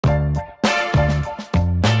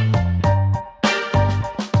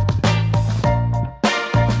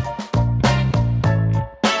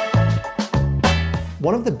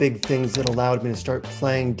One of the big things that allowed me to start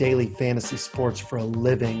playing daily fantasy sports for a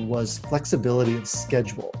living was flexibility of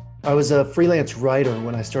schedule. I was a freelance writer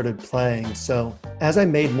when I started playing, so as I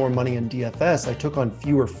made more money in DFS, I took on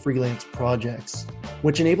fewer freelance projects,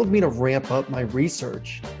 which enabled me to ramp up my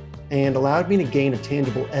research and allowed me to gain a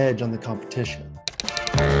tangible edge on the competition.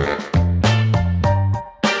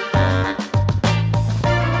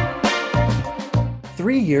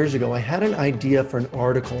 3 years ago, I had an idea for an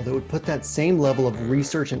article that would put that same level of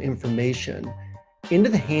research and information into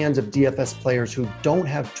the hands of DFS players who don't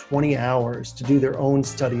have 20 hours to do their own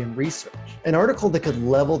study and research. An article that could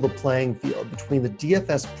level the playing field between the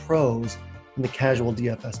DFS pros and the casual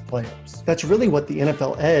DFS players. That's really what the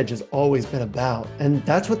NFL Edge has always been about, and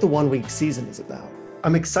that's what the 1 week season is about.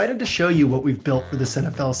 I'm excited to show you what we've built for this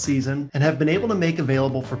NFL season and have been able to make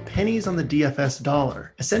available for pennies on the DFS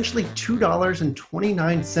dollar, essentially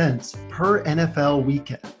 $2.29 per NFL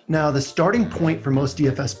weekend. Now, the starting point for most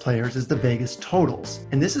DFS players is the Vegas totals,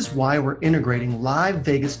 and this is why we're integrating live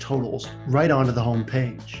Vegas totals right onto the home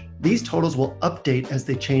page. These totals will update as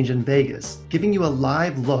they change in Vegas, giving you a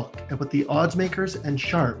live look at what the odds makers and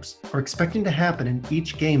sharps are expecting to happen in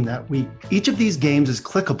each game that week. Each of these games is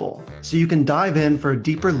clickable, so you can dive in for a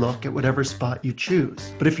deeper look at whatever spot you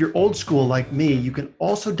choose. But if you're old school like me, you can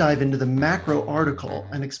also dive into the macro article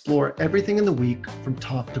and explore everything in the week from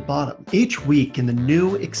top to bottom. Each week in the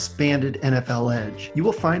new expanded NFL Edge, you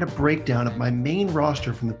will find a breakdown of my main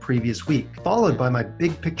roster from the previous week, followed by my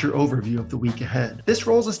big picture overview of the week ahead. This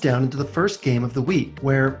rolls us down into the first game of the week,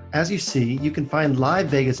 where, as you see, you can find live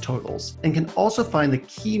Vegas totals and can also find the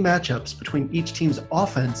key matchups between each team's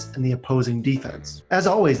offense and the opposing defense. As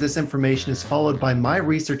always, this information is followed by my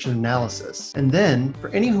research and analysis, and then, for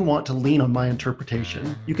any who want to lean on my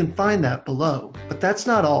interpretation, you can find that below. But that's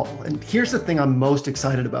not all, and here's the thing I'm most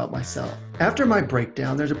excited about myself. After my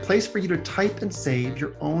breakdown, there's a place for you to type and save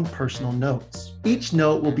your own personal notes. Each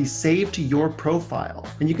note will be saved to your profile,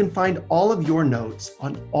 and you can find all of your notes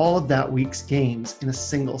on all of that week's games in a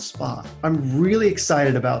single spot. I'm really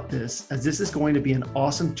excited about this, as this is going to be an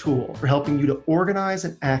awesome tool for helping you to organize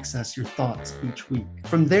and access your thoughts each week.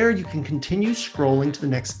 From there, you can continue scrolling to the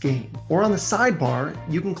next game, or on the sidebar,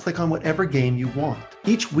 you can click on whatever game you want.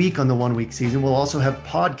 Each week on the 1 week season, we'll also have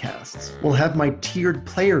podcasts. We'll have my tiered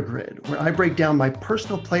player grid, where I break down my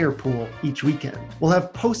personal player pool each weekend. We'll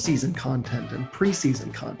have postseason content and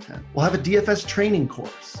preseason content. We'll have a DFS training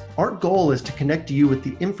course. Our goal is to connect you with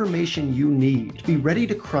the information you need to be ready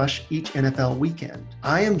to crush each NFL weekend.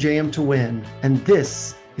 I am JMToWin, and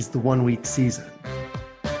this is the 1 week season.